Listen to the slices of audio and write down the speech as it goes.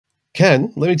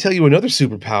can. Let me tell you another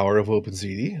superpower of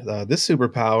OpenZiti. This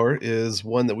superpower is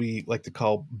one that we like to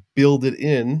call build it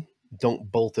in,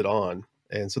 don't bolt it on.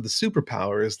 And so the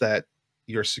superpower is that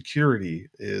your security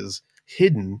is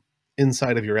hidden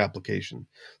inside of your application.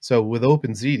 So with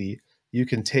OpenZiti, you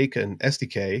can take an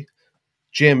SDK,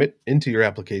 jam it into your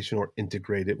application, or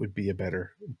integrate it would be a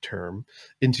better term,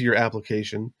 into your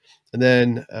application. And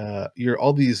then your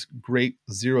all these great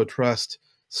zero trust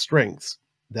strengths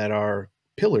that are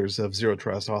pillars of zero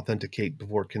trust: authenticate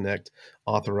before connect,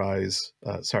 authorize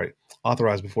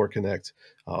before connect,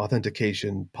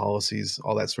 authentication policies,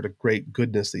 all that sort of great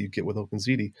goodness that you get with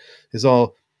OpenZiti is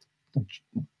all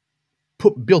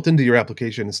built into your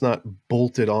application. It's not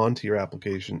bolted onto your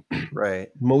application. Right.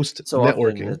 Most So often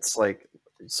networking. it's like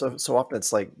so often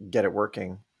it's like get it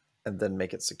working and then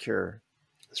make it secure.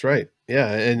 That's right.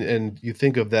 Yeah, and you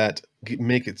think of that,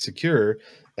 make it secure,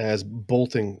 as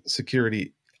bolting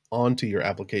security onto your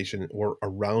application or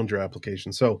around your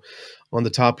application. So on the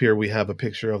top here, we have a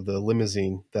picture of the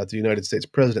limousine that the United States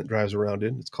president drives around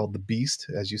in. It's called the Beast,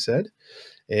 as you said.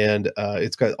 And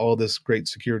it's got all this great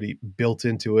security built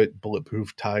into it: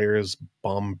 bulletproof tires,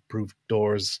 bomb-proof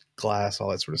doors, glass, all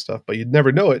that sort of stuff. But you'd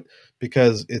never know it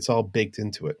because it's all baked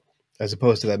into it, as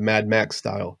opposed to that Mad Max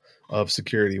style of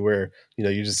security where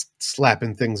you're just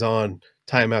slapping things on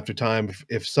time after time.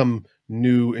 If some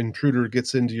new intruder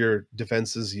gets into your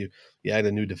defenses, you add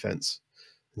a new defense.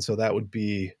 And so that would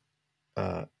be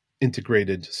uh,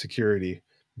 integrated security,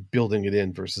 building it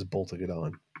in versus bolting it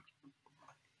on.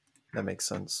 That makes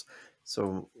sense.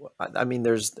 So, I mean,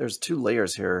 there's two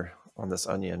layers here on this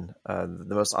onion.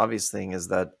 The most obvious thing is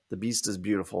that the beast is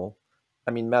beautiful.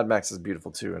 I mean, Mad Max is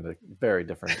beautiful too in a very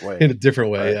different In way, a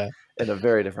different way, but yeah. in a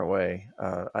very different way.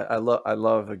 I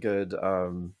love a good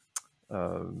what do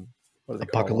they call them?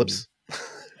 Apocalypse.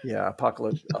 Yeah,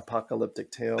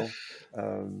 apocalyptic tale.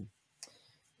 Um,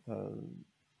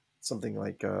 Something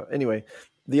like anyway.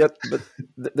 But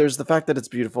there's the fact that it's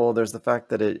beautiful. There's the fact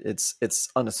that it's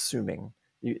unassuming,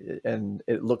 and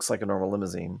it looks like a normal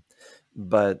limousine.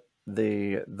 But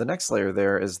the next layer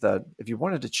there is that if you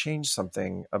wanted to change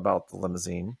something about the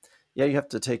limousine, yeah, you have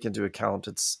to take into account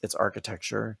its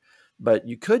architecture, but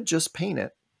you could just paint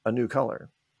it a new color,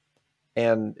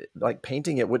 and like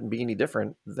painting it wouldn't be any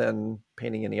different than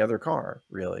painting any other car,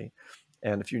 really.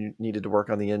 And if you needed to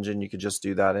work on the engine, you could just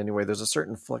do that anyway. There's a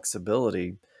certain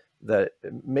flexibility that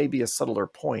may be a subtler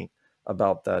point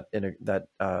about that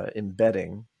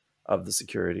embedding of the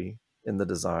security in the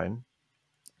design,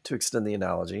 to extend the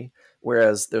analogy.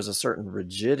 Whereas there's a certain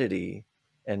rigidity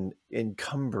and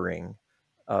encumbering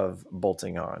of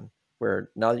bolting on, where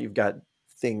now you've got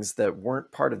things that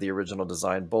weren't part of the original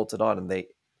design bolted on, and they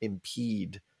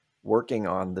impede working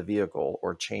on the vehicle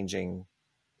or changing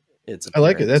its I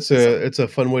like it. appearance. That's it's a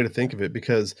fun way to think of it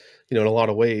because, in a lot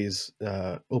of ways,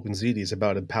 OpenZiti is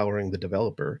about empowering the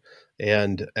developer.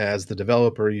 And as the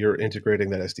developer, you're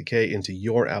integrating that SDK into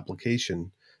your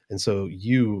application. And so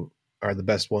you are the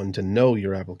best one to know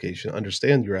your application,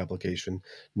 understand your application,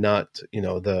 not,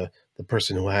 the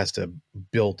person who has to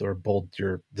build or bolt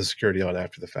the security on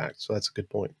after the fact. So that's a good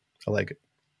point. I like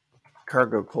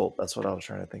Cargo cult, that's what I was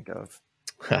trying to think of.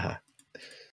 it.